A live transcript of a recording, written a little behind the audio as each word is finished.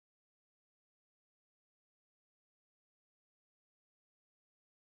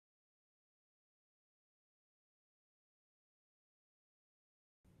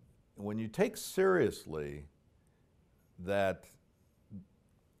when you take seriously that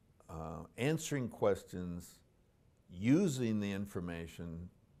answering questions, using the information,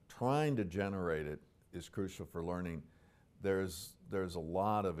 trying to generate it is crucial for learning, there's a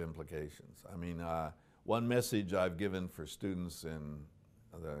lot of implications. I mean, one message I've given for students in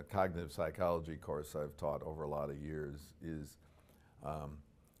the cognitive psychology course I've taught over a lot of years is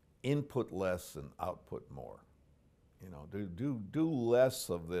input less and output more. You know, do less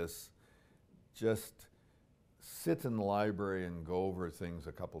of this. Just sit in the library and go over things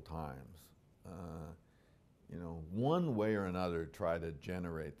a couple times. You know, one way or another, try to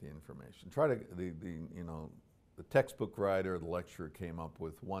generate the information. Try to you know, the textbook writer, the lecturer came up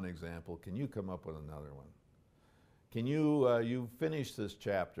with one example. Can you come up with another one? Can you you finish this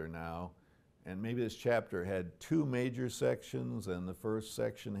chapter now, and maybe this chapter had 2 major sections, and the first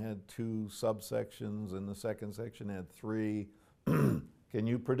section had 2 subsections, and the second section had 3. Can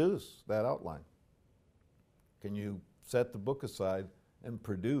you produce that outline? Can you set the book aside and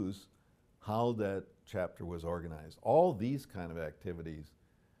produce how that chapter was organized? All these kind of activities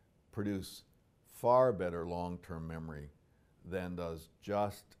produce far better long-term memory than does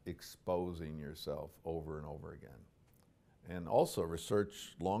just exposing yourself over and over again. And also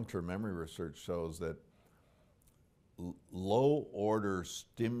research, long-term memory research shows that low-order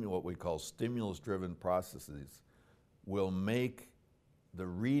what we call stimulus-driven processes will make the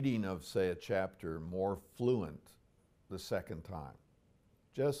reading of, say, a chapter more fluent the second time.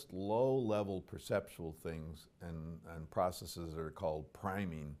 Just low-level perceptual things and processes that are called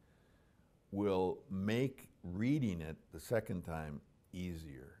priming will make reading it the second time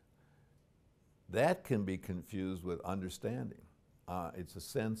easier. That can be confused with understanding. It's a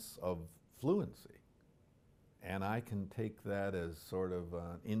sense of fluency. And I can take that as sort of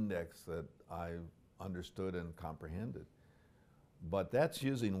an index that I've understood and comprehended. But that's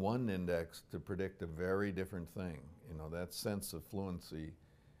using one index to predict a very different thing. You know, that sense of fluency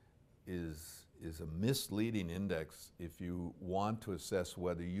is a misleading index if you want to assess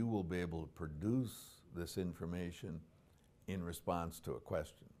whether you will be able to produce this information in response to a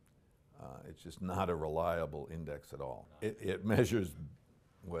question. It's just not a reliable index at all. It measures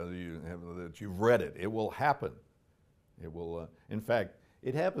whether that you've read it. It will happen. It will. In fact,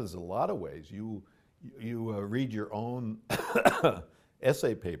 it happens in a lot of ways. You read your own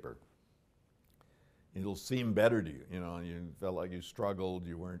essay paper. It'll seem better to you. You know, you felt like you struggled.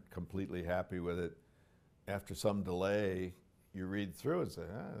 You weren't completely happy with it. After some delay, you read through it and say,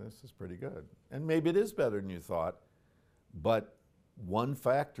 this is pretty good. And maybe it is better than you thought, but one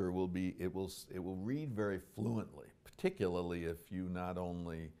factor will be it will read very fluently, particularly if you not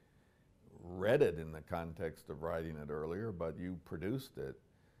only read it in the context of writing it earlier, but you produced it.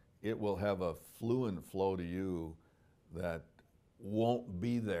 It will have a fluent flow to you that won't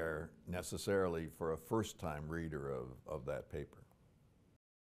be there necessarily for a first-time reader of that paper.